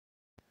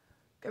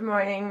Good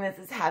morning, this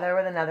is Heather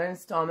with another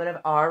installment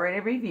of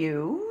R-Rated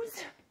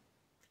Reviews.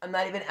 I'm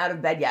not even out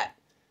of bed yet,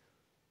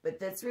 but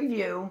this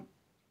review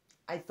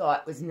I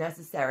thought was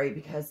necessary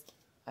because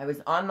I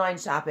was online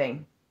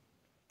shopping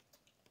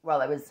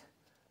while I was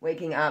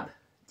waking up.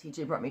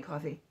 TJ brought me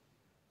coffee.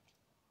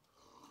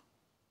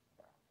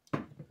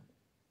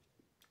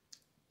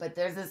 But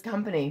there's this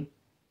company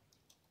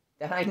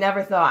that I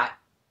never thought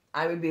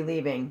I would be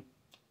leaving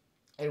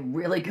a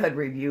really good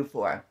review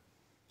for.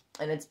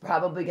 And it's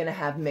probably going to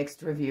have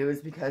mixed reviews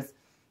because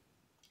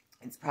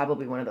it's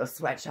probably one of those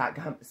sweatshop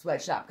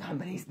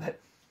companies. But,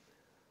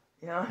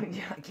 you know,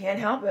 I can't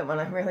help it when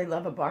I really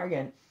love a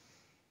bargain.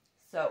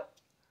 So,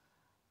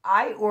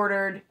 I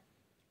ordered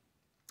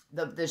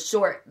the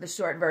short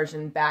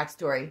version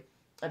backstory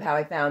of how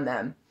I found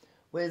them.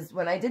 Was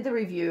when I did the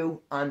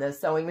review on the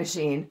sewing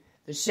machine,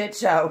 the shit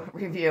show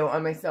review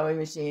on my sewing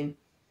machine,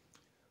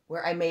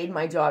 where I made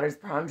my daughter's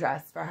prom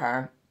dress for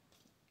her.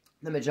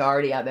 The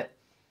majority of it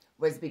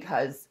was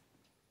because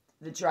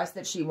the dress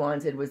that she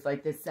wanted was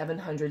like this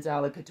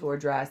 $700 couture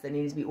dress that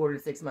needed to be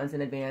ordered 6 months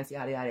in advance,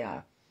 yada, yada,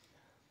 yada.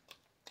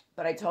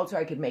 But I told her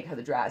I could make her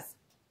the dress.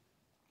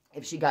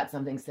 If she got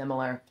something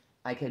similar,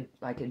 I could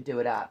do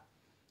it up.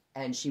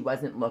 And she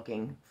wasn't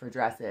looking for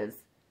dresses,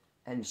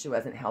 and she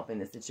wasn't helping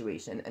the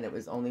situation. And it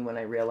was only when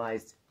I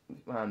realized,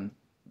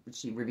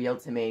 she revealed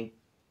to me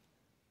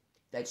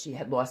that she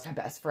had lost her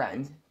best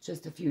friend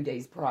just a few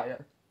days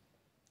prior.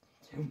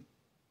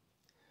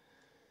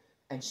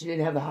 And she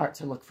didn't have the heart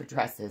to look for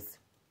dresses.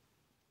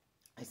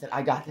 I said,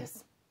 I got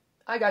this.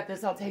 I got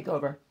this. I'll take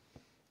over.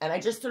 And I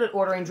just started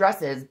ordering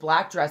dresses,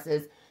 black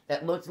dresses,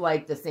 that looked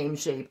like the same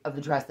shape of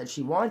the dress that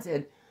she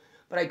wanted.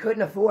 But I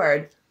couldn't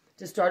afford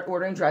to start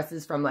ordering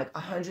dresses from like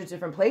 100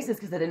 different places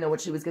because I didn't know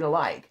what she was going to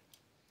like.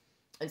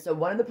 And so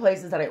one of the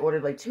places that I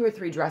ordered like 2 or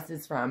 3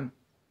 dresses from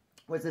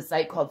was a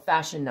site called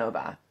Fashion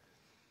Nova.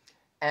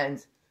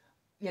 And,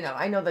 you know,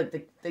 I know that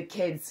the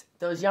kids,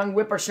 those young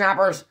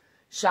whippersnappers,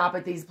 shop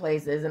at these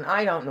places, and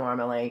I don't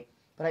normally,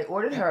 but I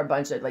ordered her a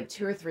bunch of like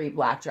 2 or 3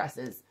 black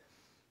dresses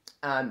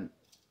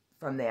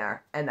from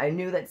there, and I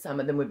knew that some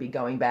of them would be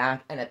going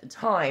back, and at the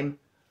time,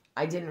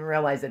 I didn't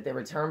realize that their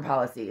return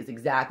policy is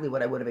exactly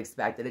what I would have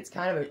expected. It's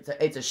kind of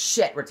it's a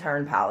shit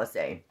return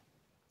policy.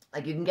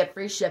 Like, you can get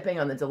free shipping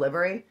on the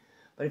delivery,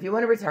 but if you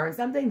want to return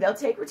something, they'll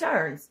take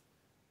returns,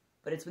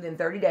 but it's within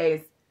 30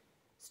 days,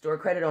 store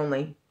credit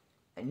only,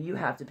 and you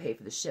have to pay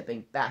for the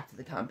shipping back to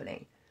the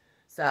company.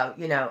 So,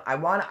 you know, I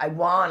want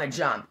to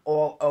jump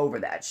all over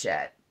that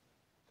shit.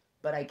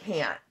 But I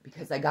can't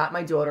because I got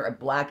my daughter a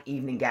black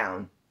evening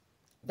gown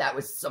that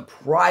was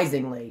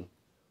surprisingly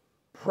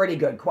pretty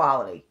good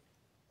quality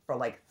for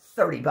like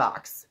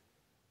 $30.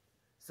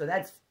 So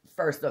that's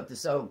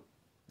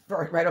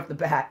right off the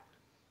bat,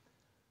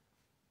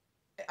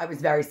 I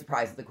was very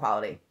surprised at the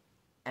quality.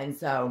 And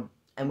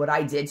what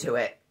I did to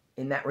it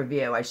in that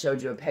review, I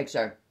showed you a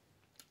picture.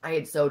 I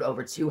had sewed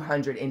over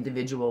 200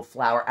 individual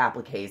flower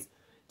appliques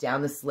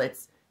down the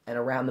slits and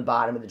around the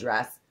bottom of the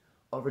dress.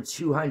 Over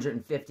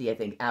 250, I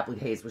think,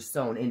 appliques were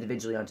sewn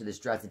individually onto this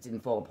dress. It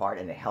didn't fall apart,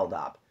 and it held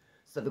up.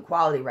 So the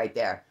quality right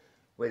there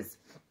was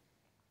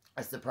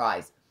a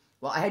surprise.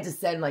 Well, I had to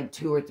send like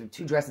 2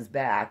 dresses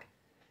back,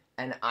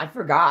 and I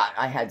forgot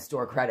I had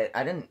store credit.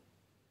 I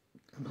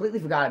completely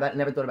forgot about it,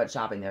 never thought about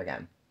shopping there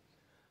again.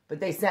 But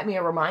they sent me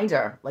a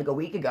reminder like a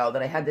week ago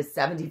that I had this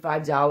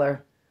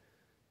 $75,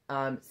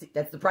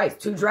 that's the price,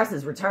 2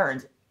 dresses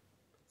returned,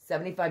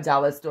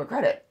 $75 store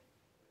credit.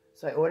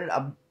 So I ordered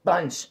a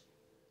bunch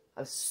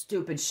of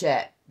stupid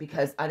shit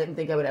because I didn't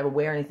think I would ever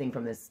wear anything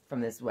from this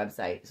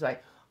website. So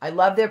I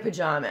love their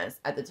pajamas.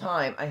 At the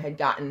time, I had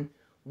gotten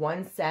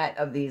 1 set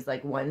of these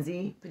like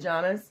onesie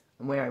pajamas.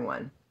 I'm wearing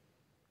one.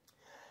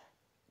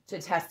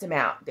 To test them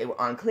out. They were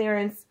on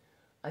clearance.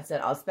 I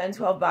said, I'll spend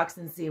 $12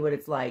 and see what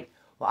it's like.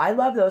 Well, I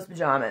love those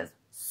pajamas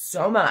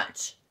so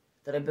much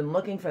that I've been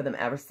looking for them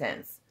ever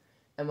since.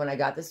 And when I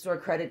got the store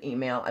credit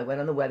email, I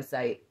went on the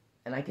website,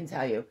 and I can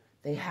tell you,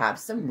 they have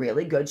some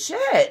really good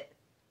shit.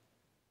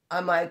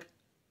 I'm like,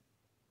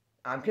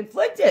 I'm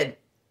conflicted.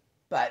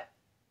 But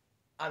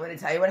I'm going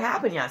to tell you what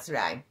happened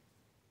yesterday.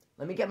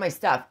 Let me get my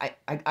stuff.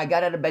 I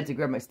got out of bed to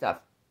grab my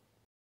stuff.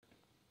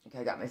 Okay,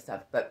 I got my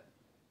stuff. But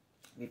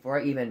before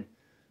I even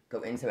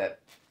go into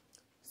it.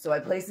 So I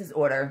placed this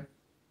order,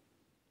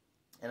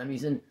 and I'm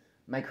using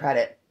my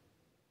credit.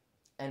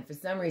 And for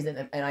some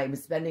reason, and I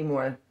was spending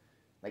more,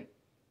 like,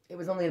 it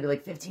was only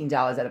like $15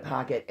 out of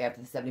pocket after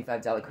the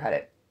 $75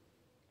 credit.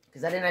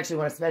 Because I didn't actually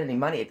want to spend any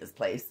money at this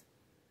place.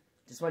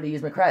 Just wanted to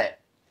use my credit.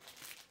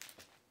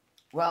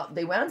 Well,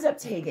 they wound up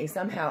taking,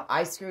 somehow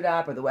I screwed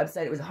up, or the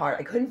website, it was hard.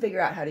 I couldn't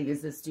figure out how to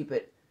use this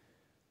stupid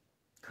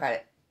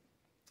credit.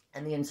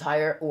 And the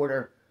entire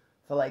order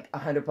for like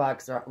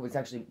 $100, or it was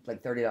actually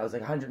like $30,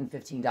 like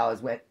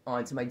 $115 went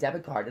onto my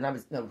debit card. And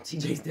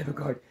TJ's debit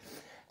card.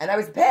 And I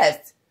was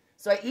pissed.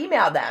 So I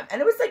emailed them.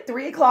 And it was like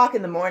 3 o'clock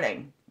in the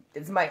morning.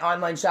 It's my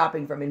online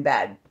shopping from in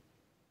bed.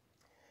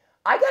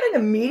 I got an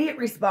immediate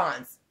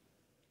response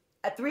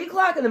at 3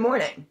 o'clock in the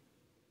morning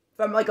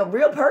from like a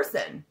real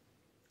person.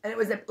 And it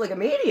was like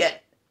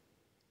immediate.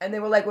 And they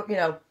were like, you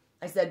know,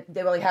 I said,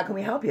 they were like, how can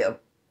we help you?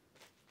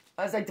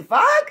 I was like, the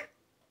fuck?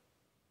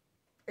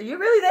 Are you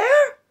really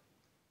there?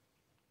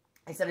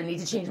 I said, I need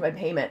to change my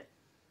payment.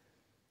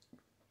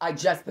 I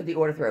just put the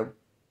order through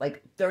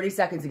like 30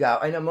 seconds ago.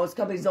 I know most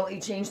companies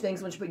don't change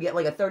things once you get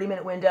like a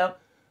 30-minute window.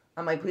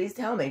 I'm like, please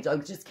tell me.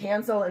 Like, just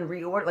cancel and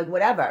reorder, like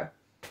whatever.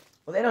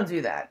 Well, they don't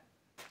do that.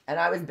 And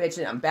I was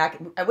bitching. I'm back.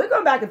 And we're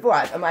going back and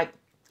forth. I'm like,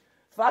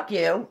 fuck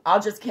you.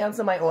 I'll just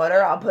cancel my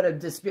order. I'll put a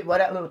dispute,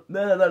 whatever.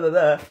 Blah, blah, blah,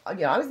 blah.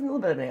 You know, I was a little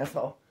bit of an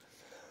asshole.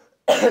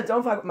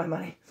 Don't fuck with my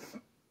money.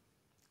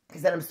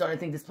 Because then I'm starting to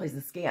think this place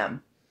is a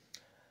scam.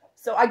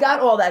 So I got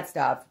all that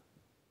stuff.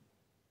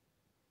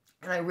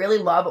 And I really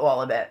love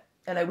all of it.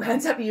 And I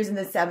wound up using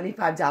the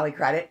 $75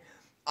 credit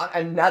on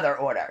another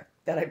order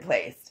that I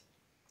placed.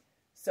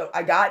 So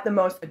I got the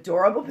most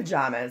adorable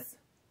pajamas.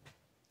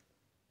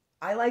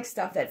 I like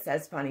stuff that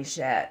says funny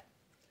shit.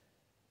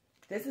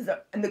 This is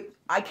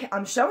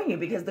I'm showing you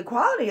because the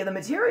quality of the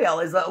material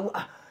is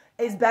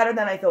better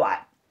than I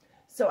thought.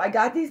 So I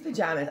got these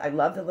pajamas. I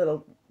love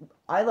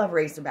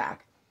Racerback.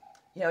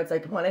 You know, it's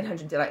like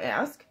 1-800 did I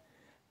ask?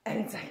 And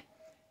it's like,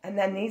 and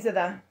then these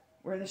are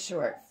where are the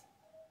shorts?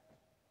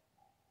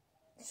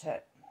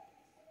 Shit.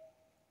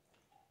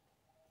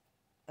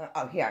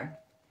 Oh, here.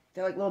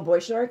 They're like little boy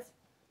shorts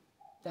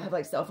that have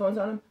like cell phones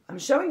on them. I'm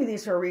showing you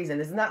these for a reason.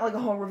 This is not like a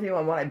whole review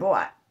on what I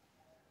bought.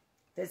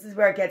 This is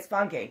where it gets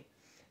funky.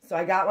 So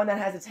I got one that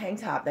has a tank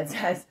top that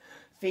says,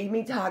 feed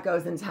me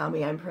tacos and tell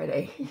me I'm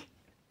pretty.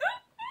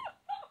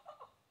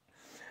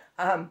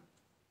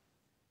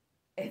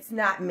 It's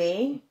not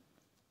me.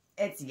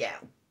 It's you.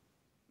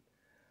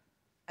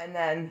 And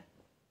then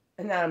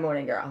a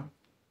morning girl.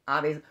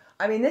 Obviously.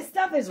 I mean, this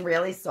stuff is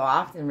really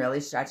soft and really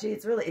stretchy.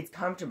 It's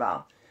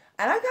comfortable.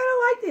 And I kind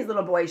of like these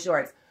little boy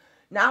shorts.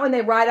 Not when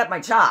they ride up my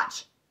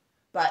chotch.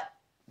 But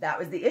that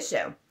was the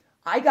issue.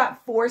 I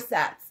got 4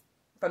 sets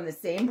from the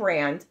same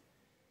brand.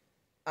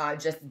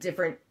 Just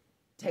different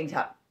tank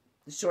top.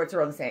 The shorts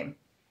are all the same.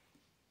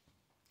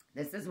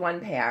 This is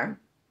one pair.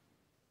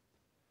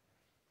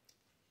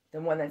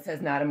 The one that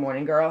says not a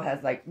morning girl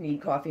has like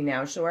need coffee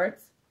now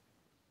shorts.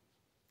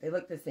 They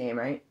look the same,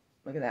 right?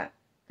 Look at that.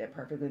 They're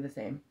perfectly the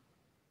same.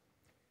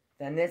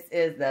 Then this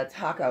is the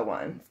taco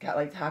one. It's got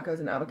like tacos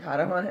and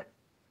avocado on it.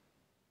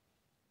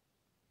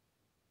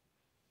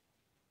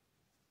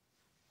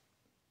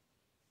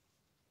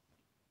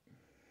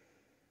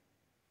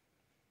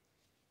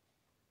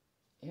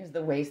 Here's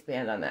the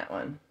waistband on that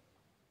one.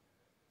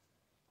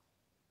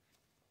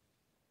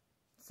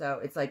 So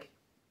it's like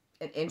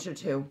an inch or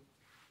 2.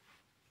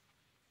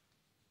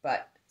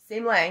 But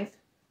same length.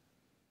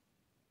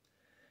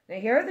 Now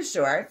here are the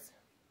shorts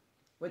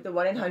with the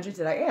 1-800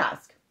 did I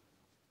ask.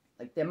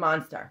 Like they're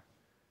monster.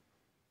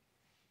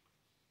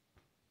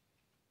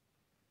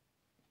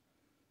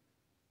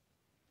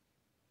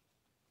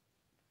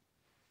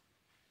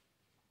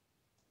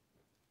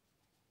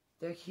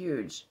 They're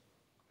huge.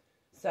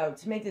 So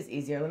to make this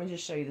easier, let me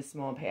just show you the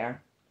small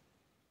pair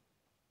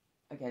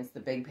against the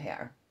big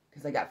pair.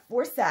 Because I got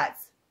 4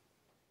 sets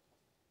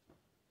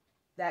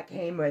that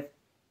came with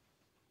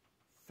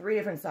 3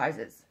 different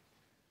sizes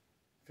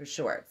for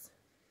shorts.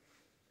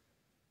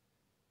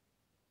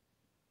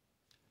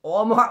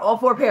 All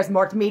 4 pairs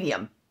marked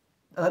medium,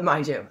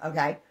 mind you,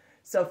 okay?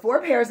 So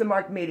 4 pairs are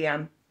marked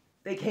medium.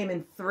 They came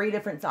in 3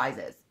 different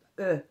sizes.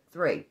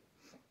 3.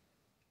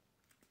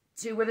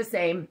 2 were the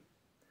same.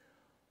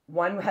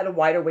 1 had a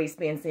wider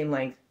waistband, same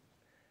length.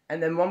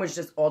 And then 1 was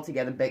just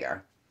altogether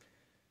bigger.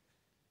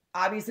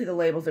 Obviously, the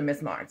labels are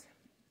mismarked.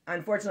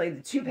 Unfortunately,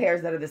 the 2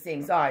 pairs that are the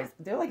same size,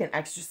 they're like an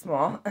extra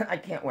small. I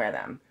can't wear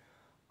them.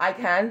 I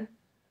can,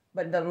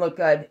 but it doesn't look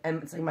good.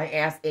 And it's like my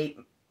ass ate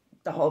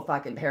the whole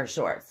fucking pair of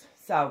shorts.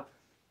 So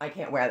I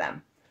can't wear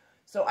them.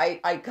 So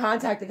I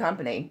contact the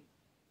company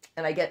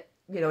and I get,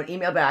 you know, an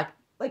email back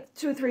like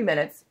 2 or 3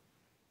 minutes.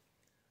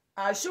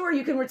 Sure,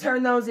 you can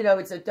return those. You know,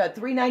 it's a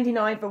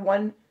 $3.99 for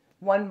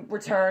one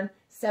return,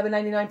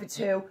 $7.99 for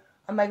 2.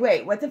 I'm like,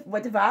 wait, what the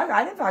fuck?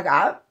 I didn't fuck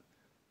up.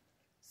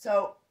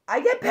 So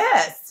I get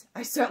pissed.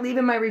 I start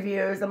leaving my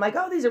reviews. I'm like,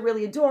 oh, these are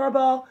really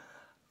adorable.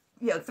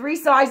 You know, 3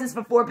 sizes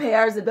for 4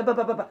 pairs. And blah, blah,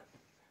 blah, blah, blah.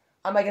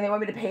 I'm like, and they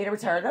want me to pay to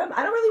return them?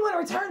 I don't really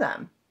want to return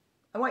them.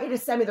 I want you to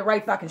send me the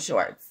right fucking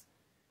shorts.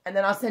 And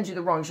then I'll send you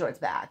the wrong shorts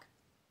back.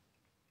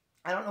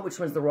 I don't know which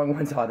ones the wrong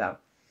ones are, though.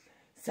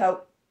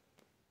 So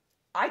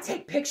I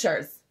take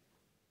pictures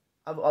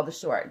of all the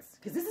shorts.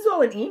 Because this is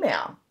all an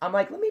email. I'm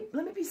like, let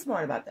me be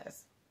smart about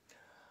this.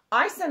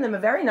 I send them a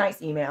very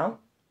nice email.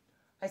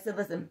 I said,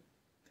 listen,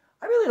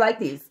 I really like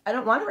these. I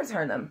don't want to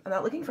return them. I'm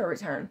not looking for a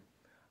return.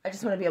 I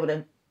just want to be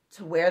able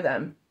to wear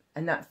them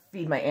and not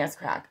feed my ass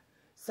crack.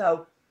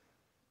 So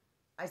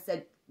I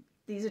said,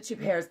 these are 2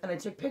 pairs, and I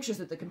took pictures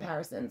with the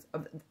comparisons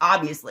of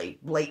obviously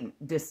blatant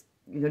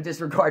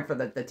disregard for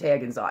the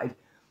tag inside.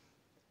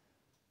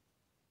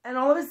 And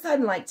all of a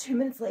sudden, like 2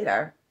 minutes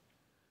later,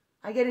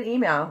 I get an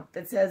email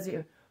that says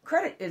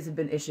credit has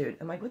been issued.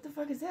 I'm like, what the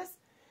fuck is this?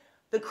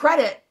 The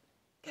credit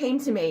came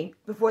to me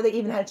before they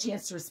even had a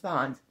chance to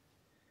respond.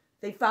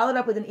 They followed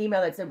up with an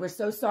email that said, we're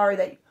so sorry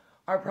that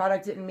our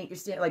product didn't meet your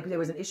standard, like there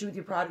was an issue with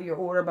your product, your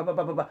order, blah, blah,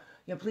 blah, blah, blah.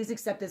 You know, please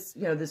accept this,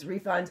 you know, this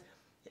refund.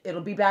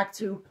 It'll be back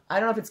to, I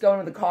don't know if it's going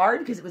to the card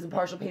because it was a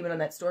partial payment on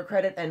that store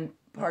credit and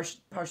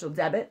partial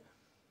debit.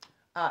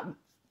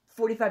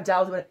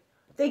 $45.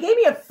 They gave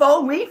me a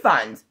full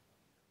refund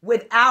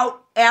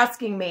without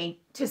asking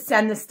me to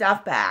send the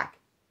stuff back.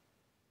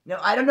 Now,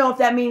 I don't know if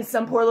that means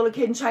some poor little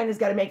kid in China's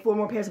got to make 4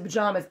 more pairs of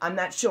pajamas. I'm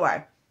not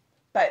sure.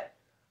 But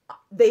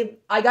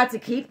I got to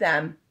keep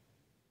them,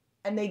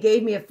 and they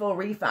gave me a full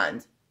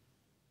refund.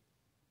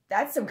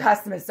 That's some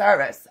customer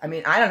service. I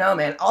mean, I don't know,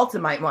 man. Ulta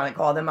might want to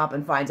call them up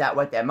and find out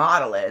what their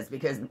model is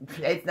because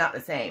it's not the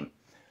same.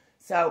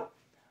 So,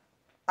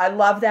 I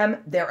love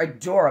them. They're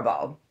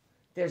adorable.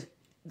 There's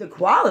the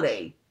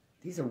quality.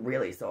 These are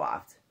really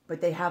soft,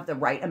 but they have the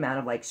right amount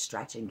of, like,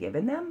 stretch and give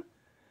in them.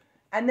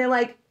 And they're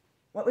like,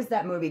 what was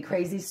that movie,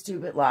 Crazy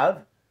Stupid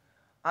Love?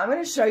 I'm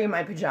going to show you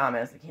my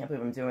pajamas. I can't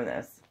believe I'm doing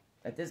this.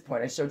 At this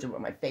point, I showed you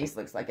what my face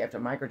looks like after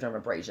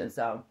microdermabrasion,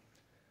 so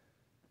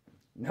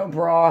no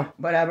bra,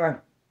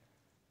 whatever.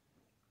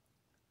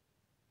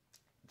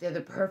 They're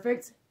the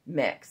perfect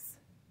mix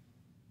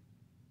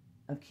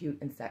of cute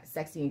and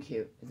sexy and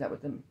cute. Is that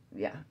what them?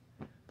 Yeah.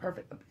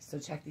 Perfect. So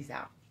check these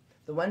out.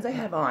 The ones I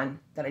have on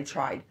that I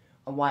tried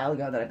a while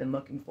ago that I've been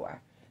looking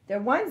for. They're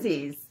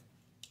onesies.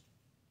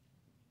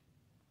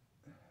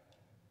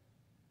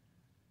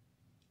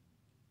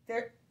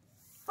 They're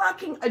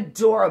fucking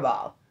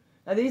adorable.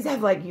 Now these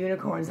have like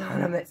unicorns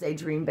on them that say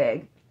dream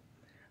big.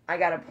 I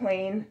got a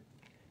plain.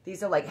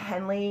 These are like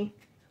Henley,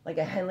 like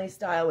a Henley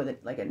style with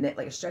like a knit,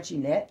 like a stretchy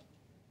knit.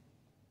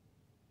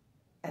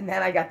 And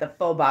then I got the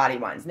full body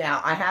ones. Now,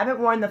 I haven't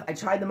worn them. I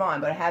tried them on,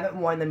 but I haven't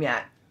worn them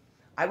yet.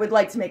 I would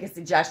like to make a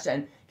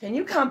suggestion. Can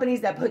you companies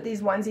that put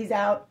these onesies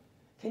out,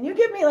 can you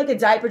give me like a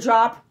diaper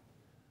drop?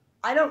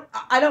 I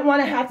don't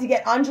want to have to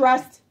get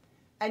undressed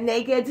and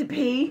naked to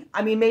pee.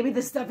 I mean, maybe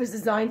this stuff is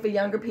designed for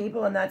younger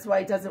people, and that's why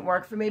it doesn't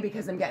work for me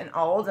because I'm getting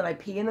old and I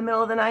pee in the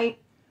middle of the night.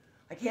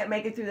 I can't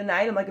make it through the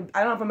night. I'm like,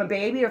 I don't know if I'm a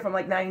baby or if I'm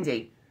like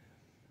 90.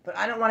 But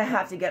I don't want to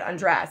have to get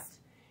undressed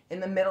in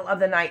the middle of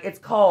the night. It's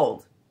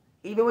cold.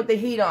 Even with the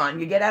heat on,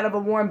 you get out of a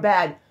warm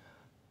bed,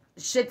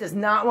 shit does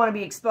not want to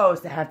be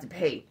exposed to have to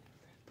pee.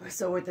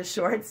 So with the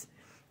shorts,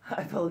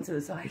 I pull them to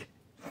the side.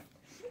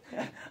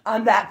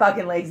 I'm that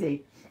fucking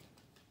lazy.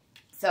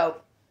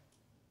 So,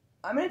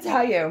 I'm going to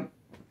tell you,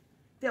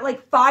 they're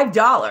like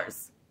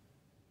 $5.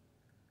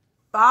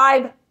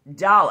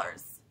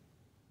 $5.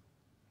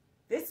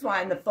 This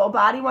one, the full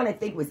body one, I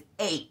think was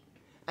 $8.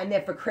 And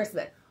they're for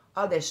Christmas.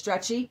 Oh, they're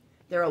stretchy.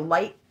 They're a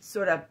light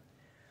sort of,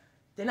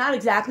 they're not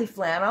exactly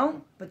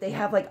flannel, but they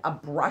have like a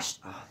brushed,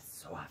 oh, it's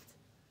soft.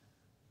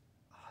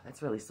 Oh,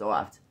 that's really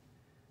soft.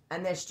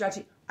 And they're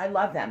stretchy. I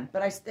love them.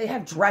 But they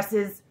have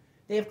dresses.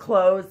 They have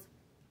clothes.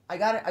 I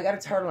got a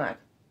turtleneck.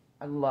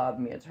 I love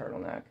me a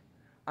turtleneck.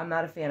 I'm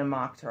not a fan of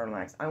mock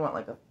turtlenecks. I want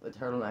like a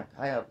turtleneck.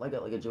 I have like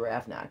a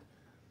giraffe neck.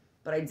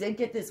 But I did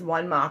get this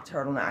one mock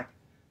turtleneck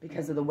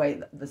because of the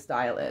way the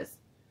style is.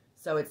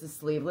 So it's a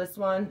sleeveless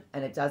one,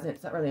 and it's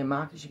not really a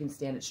mock because you can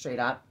stand it straight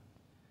up.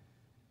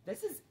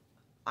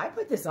 I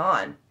put this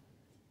on.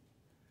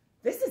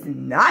 This is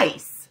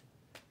nice.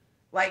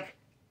 Like,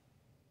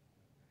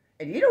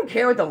 if you don't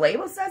care what the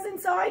label says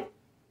inside,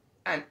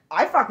 and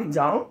I fucking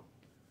don't,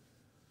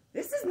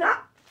 this is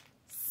not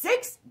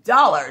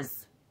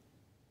 $6.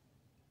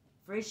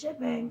 Free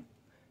shipping.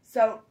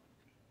 So,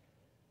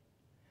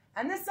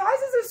 and the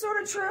sizes are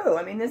sort of true.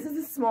 I mean, this is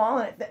a small,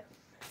 and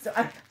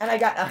I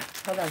got,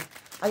 hold on,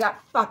 I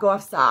got fuck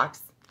off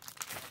socks.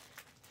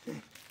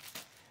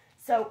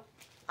 So,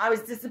 I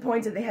was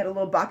disappointed they had a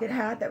little bucket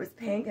hat that was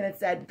pink and it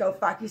said, go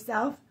fuck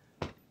yourself.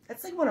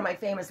 That's like one of my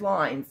famous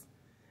lines.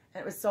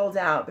 And it was sold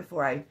out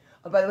before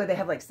oh, by the way, they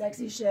have like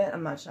sexy shit.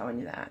 I'm not showing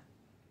you that.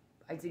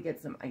 I got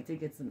some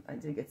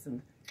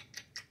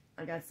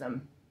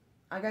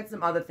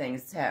other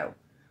things too.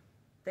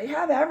 They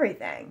have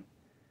everything.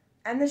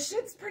 And the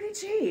shit's pretty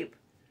cheap.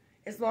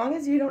 As long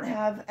as you don't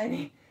have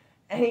any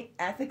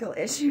ethical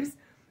issues.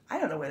 I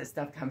don't know where this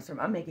stuff comes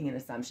from. I'm making an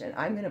assumption.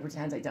 I'm going to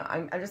pretend I don't.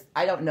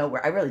 I don't know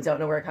where. I really don't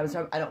know where it comes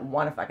from. I don't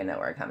want to fucking know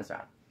where it comes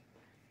from.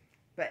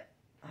 But,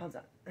 hold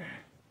on.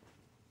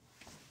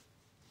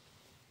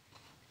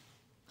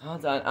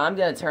 Hold on. I'm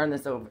going to turn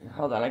this over.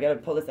 Hold on. I got to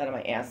pull this out of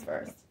my ass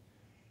first.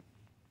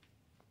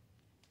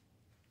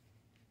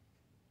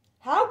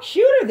 How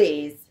cute are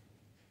these?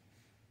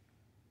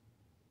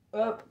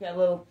 Oh, got a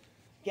little,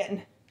 I got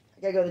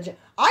to go to the gym.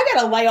 I got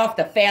to lay off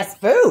the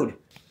fast food.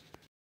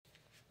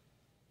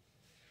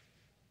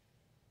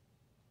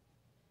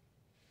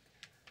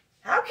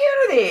 How cute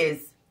are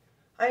these?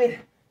 I mean,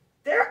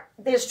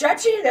 they're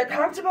stretchy, they're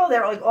comfortable,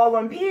 they're like all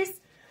one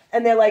piece,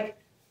 and they're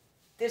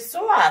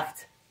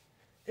soft.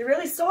 They're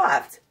really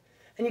soft.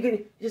 And you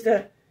can just,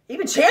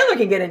 even Chandler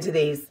can get into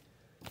these.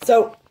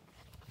 So,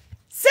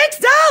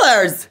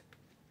 $6!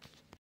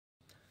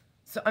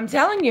 So I'm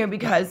telling you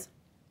because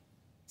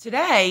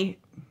today,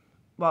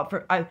 well,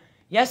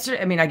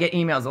 yesterday, I mean, I get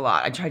emails a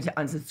lot. I tried to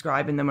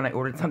unsubscribe, and then when I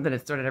ordered something,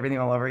 it started everything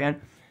all over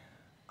again.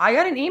 I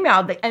got an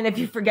email, and if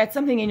you forget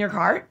something in your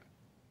cart,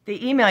 They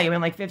email you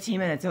in like 15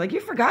 minutes. They're like, you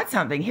forgot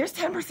something. Here's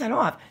 10%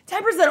 off.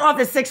 10% off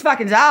is $6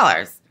 fucking.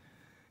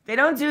 They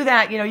don't do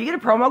that. You know, you get a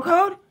promo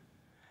code,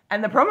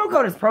 and the promo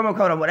code is promo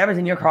code on whatever's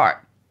in your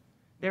cart.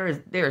 There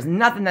is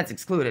nothing that's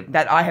excluded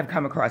that I have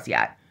come across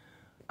yet.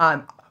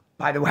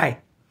 By the way,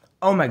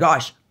 oh my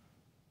gosh.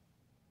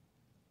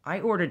 I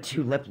ordered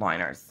 2 lip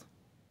liners.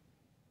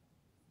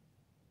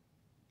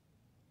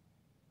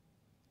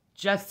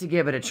 Just to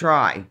give it a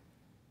try.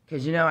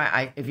 Because, you know,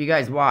 if you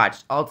guys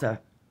watched, Ulta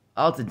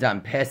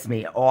done pissed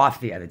me off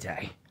the other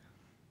day.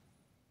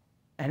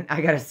 And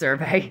I got a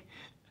survey.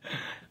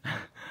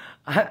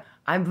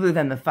 I blew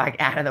them the fuck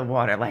out of the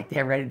water. Like,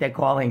 they're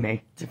calling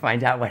me to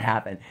find out what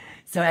happened.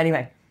 So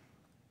anyway,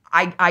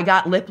 I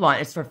got lip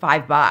liners for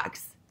 $5.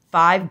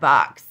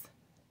 $5.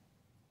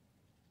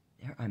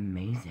 They're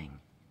amazing.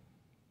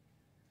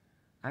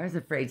 I was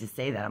afraid to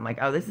say that. I'm like,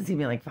 oh, this is gonna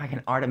be like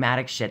fucking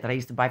Artomatic shit that I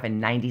used to buy for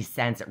 90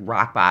 cents at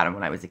Rock Bottom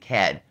when I was a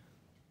kid.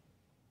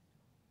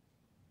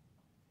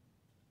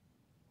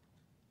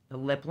 The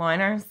lip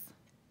liners,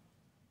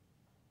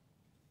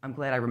 I'm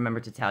glad I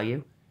remembered to tell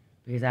you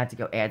because I had to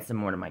go add some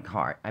more to my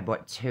cart. I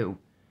bought 2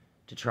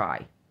 to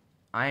try.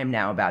 I am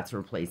now about to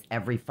replace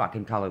every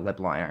fucking color lip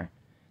liner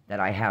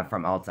that I have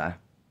from Ulta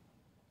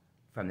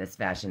from this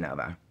Fashion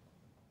Nova.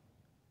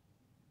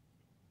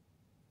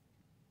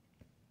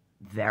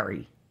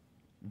 Very,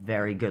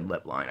 very good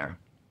lip liner.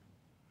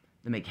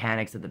 The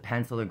mechanics of the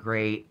pencil are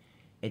great.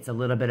 It's a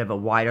little bit of a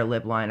wider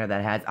lip liner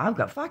that has... I'll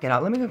go... Fuck it.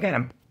 Let me go get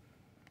them.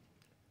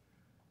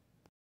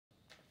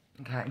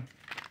 Okay.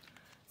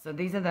 So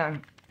these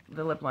are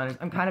the lip liners.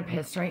 I'm kind of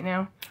pissed right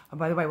now. Oh,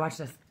 by the way, watch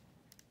this.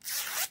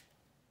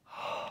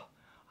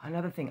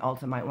 Another thing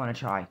Ulta might want to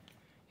try. You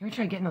ever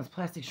try getting those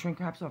plastic shrink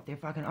wraps off their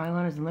fucking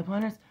eyeliners and lip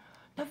liners?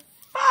 The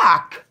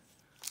fuck?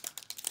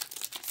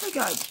 It's like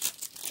a...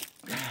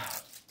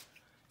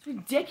 It's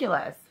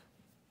ridiculous.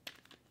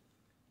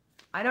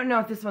 I don't know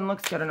if this one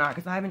looks good or not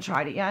because I haven't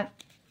tried it yet.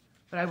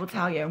 But I will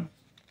tell you.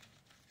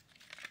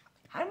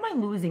 How am I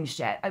losing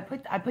shit?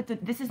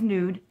 This is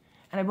nude.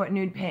 And I bought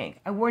nude pink.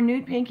 I wore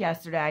nude pink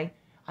yesterday.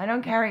 I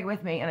don't carry it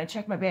with me. And I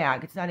checked my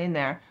bag. It's not in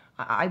there.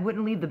 I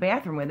wouldn't leave the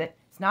bathroom with it.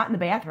 It's not in the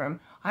bathroom.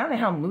 I don't know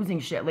how I'm losing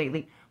shit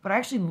lately. But I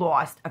actually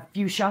lost a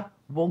fuchsia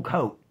wool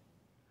coat.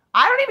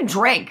 I don't even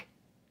drink.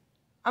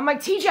 I'm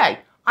like, TJ,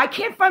 I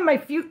can't find my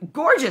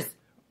gorgeous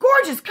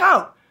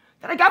coat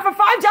that I got for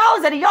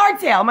 $5 at a yard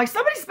sale. I'm like,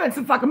 somebody spent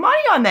some fucking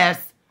money on this.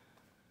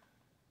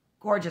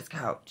 Gorgeous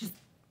coat. Just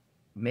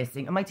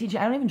missing. I'm like, TJ,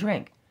 I don't even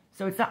drink.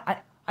 So it's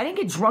not, I didn't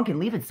get drunk and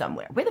leave it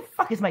somewhere. Where the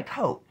fuck is my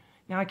coat?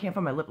 Now I can't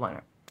find my lip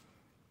liner.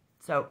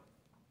 So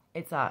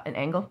it's an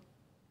angle.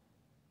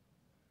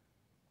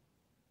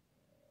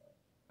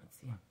 Let's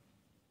see.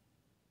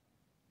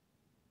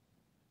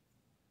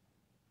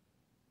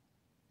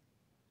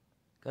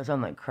 Goes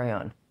on like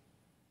crayon.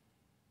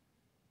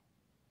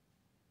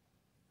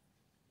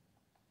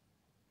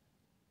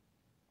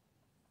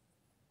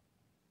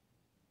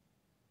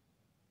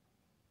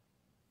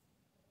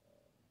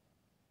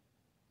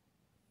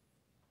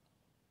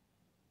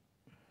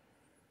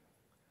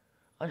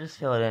 I'll just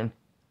fill it in.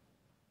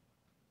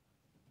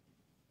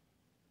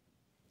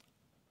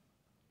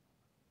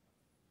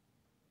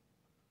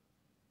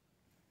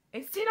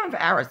 It's stayed on for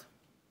hours.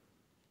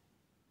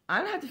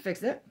 I don't have to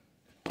fix it.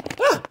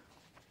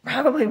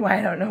 Probably why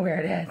I don't know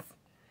where it is.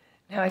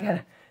 Now I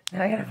gotta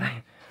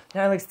find.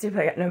 Now I look stupid.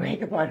 I got no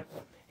makeup on.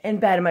 In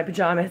bed in my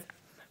pajamas.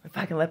 My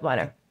fucking lip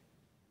liner.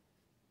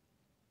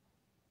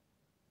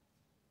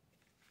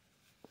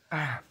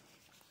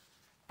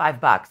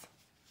 $5.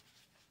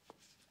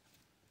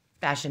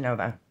 Fashion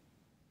Nova.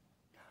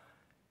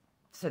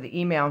 So the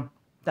email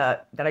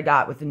that I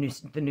got with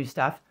the new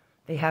stuff,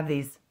 they have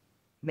these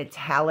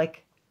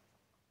metallic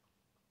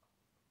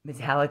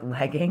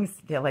leggings.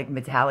 They're like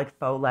metallic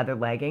faux leather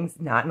leggings.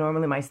 Not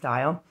normally my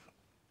style.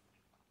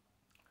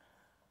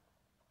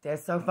 They're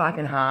so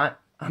fucking hot.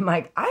 I'm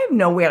like, I have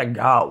nowhere to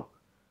go.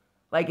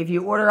 Like if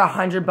you order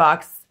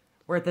 $100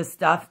 worth of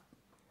stuff,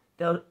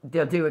 they're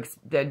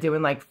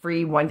doing like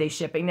free 1-day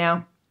shipping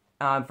now.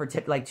 For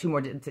like 2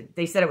 more.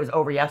 They said it was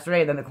over yesterday,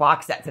 and then the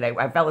clock set today.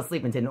 I fell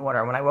asleep and didn't order.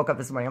 And when I woke up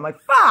this morning, I'm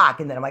like, fuck!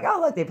 And then I'm like, oh,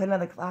 look, they put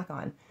another clock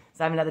on.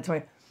 So I have another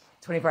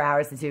 24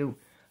 hours to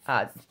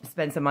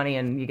spend some money,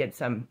 and you get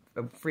some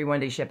free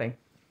 1-day shipping.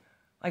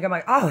 Like, I'm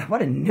like, oh,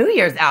 what a New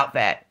Year's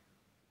outfit.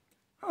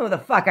 Oh, the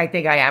fuck I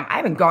think I am. I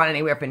haven't gone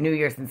anywhere for New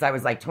Year's since I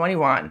was like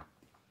 21.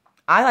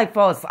 I like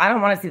fall asleep. I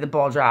don't want to see the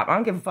ball drop. I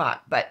don't give a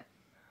fuck. But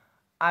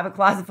I have a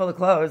closet full of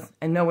clothes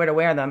and nowhere to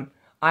wear them.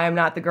 I am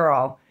not the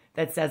girl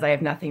that says I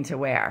have nothing to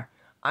wear.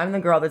 I'm the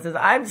girl that says,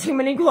 I have too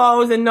many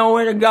clothes and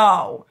nowhere to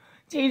go.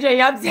 TJ,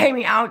 you have to take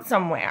me out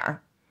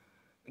somewhere.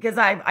 Because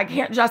I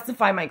can't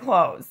justify my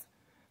clothes.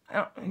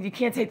 You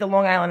can't take the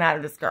Long Island out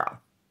of this girl.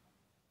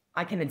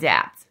 I can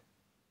adapt.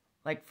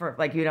 Like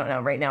you don't know,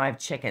 right now I have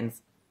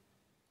chickens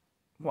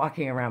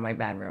walking around my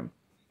bedroom.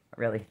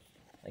 Really.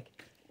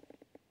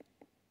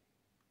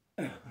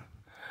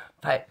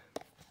 But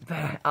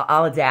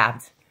I'll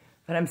adapt.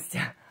 But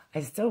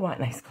I still want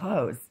nice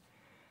clothes.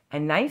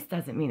 And nice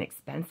doesn't mean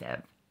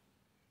expensive.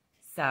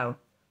 So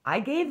I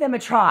gave them a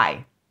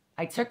try.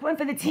 I took one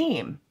for the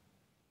team.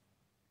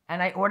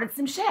 And I ordered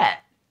some shit.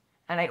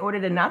 And I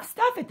ordered enough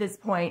stuff at this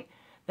point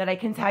that I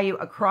can tell you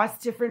across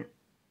different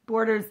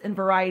borders and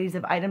varieties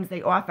of items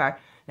they offer.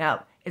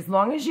 Now, as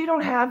long as you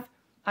don't have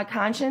a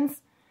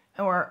conscience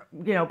or,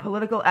 you know,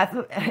 political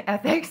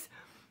ethics,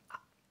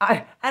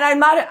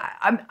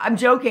 I'm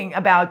joking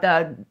about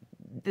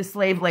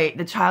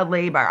the child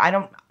labor. I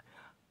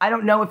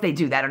don't know if they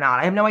do that or not.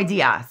 I have no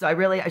idea. So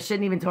I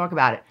shouldn't even talk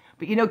about it.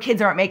 But you know,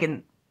 kids aren't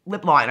making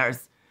lip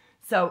liners.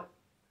 So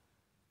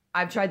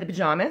I've tried the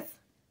pajamas.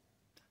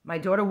 My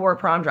daughter wore a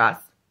prom dress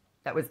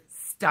that was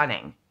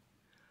stunning.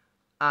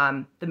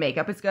 The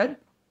makeup is good.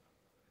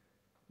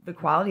 The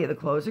quality of the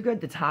clothes are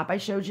good. The top I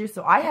showed you.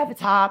 So I have a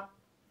top.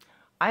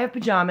 I have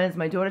pajamas.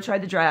 My daughter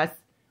tried the dress.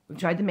 We've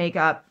tried the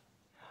makeup.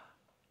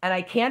 And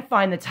I can't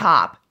find the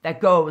top that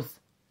goes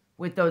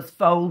with those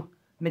faux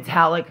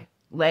metallic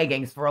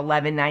leggings for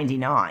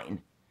 $11.99.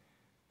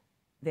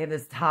 They have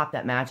this top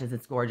that matches.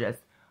 It's gorgeous.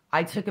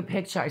 I took a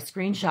picture. I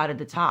screenshotted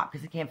the top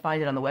because I can't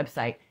find it on the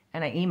website.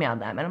 And I emailed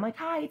them. And I'm like,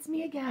 hi, it's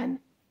me again.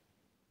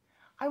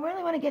 I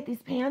really want to get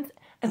these pants.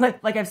 And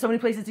like I have so many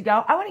places to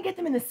go. I want to get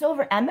them in the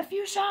silver and the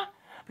fuchsia.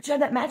 But you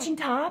have that matching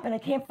top and I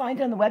can't find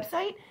it on the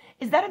website.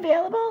 Is that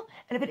available?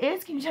 And if it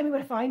is, can you tell me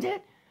where to find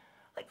it?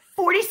 Like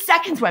 40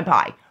 seconds went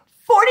by.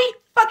 40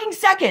 fucking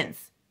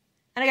seconds.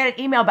 And I got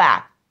an email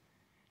back.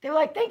 They were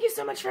like, thank you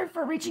so much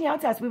for reaching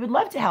out to us. We would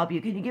love to help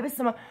you. Can you give us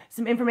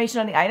some information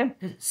on the item?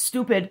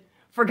 Stupid.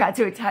 Forgot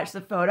to attach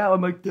the photo.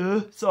 I'm like,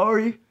 duh,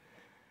 sorry.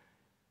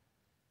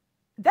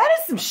 That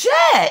is some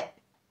shit.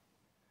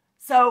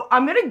 So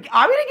I'm gonna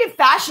give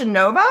Fashion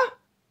Nova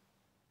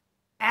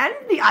and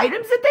the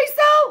items that they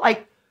sell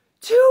like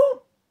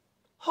 2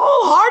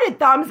 wholehearted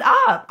thumbs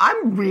up.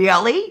 I'm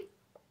really,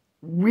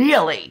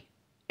 really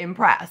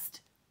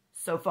impressed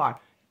so far.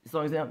 As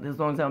long as they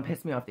don't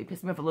piss me off. They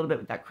pissed me off a little bit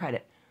with that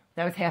credit.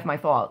 That was half my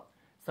fault.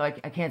 So I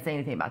can't say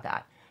anything about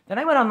that. Then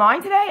I went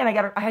online today and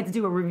I had to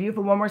do a review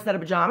for one more set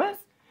of pajamas.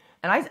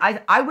 And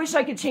I wish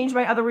I could change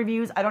my other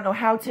reviews. I don't know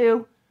how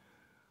to.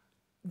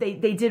 They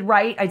did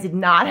right. I did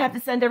not have to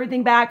send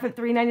everything back for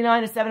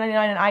 $3.99 to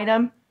 $7.99 an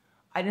item.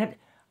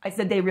 I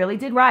said they really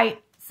did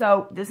right.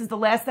 So this is the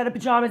last set of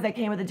pajamas that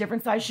came with a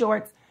different size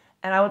shorts.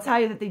 And I will tell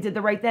you that they did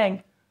the right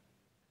thing.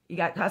 You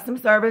got custom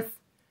service.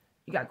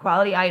 You got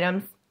quality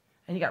items.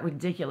 And you got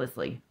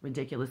ridiculously,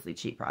 ridiculously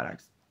cheap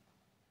products.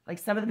 Like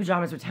some of the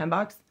pajamas were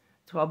 $10,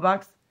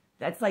 $12.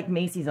 That's like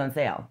Macy's on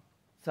sale.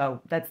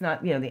 So that's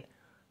not, you know, the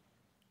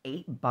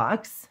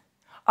 $8.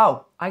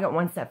 Oh, I got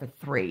one set for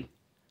 $3.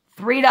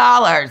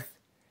 $3.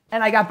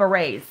 And I got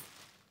berets.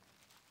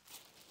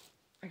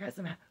 I got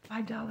some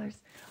 $5.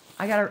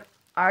 I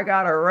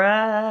got a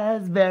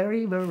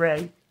raspberry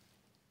beret.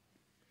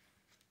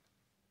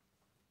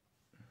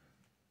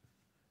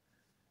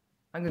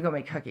 I'm gonna go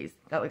make cookies.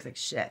 That looks like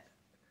shit.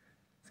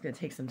 It's gonna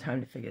take some time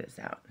to figure this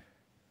out.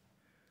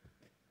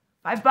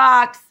 $5.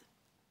 How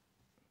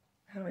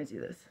do I do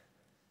this?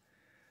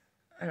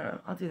 I don't know.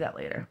 I'll do that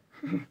later.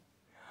 If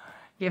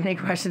you have any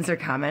questions or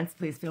comments,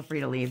 please feel free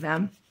to leave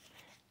them.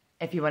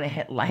 If you want to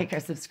hit like or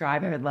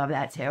subscribe, I would love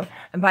that too.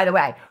 And by the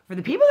way, for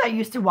the people that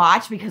used to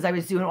watch because I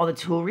was doing all the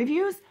tool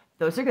reviews,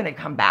 those are going to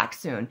come back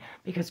soon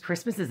because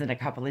Christmas is in a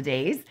couple of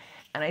days.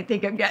 And I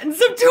think I'm getting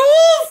some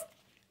tools.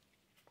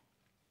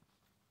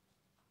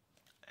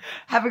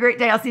 Have a great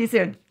day. I'll see you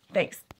soon. Thanks.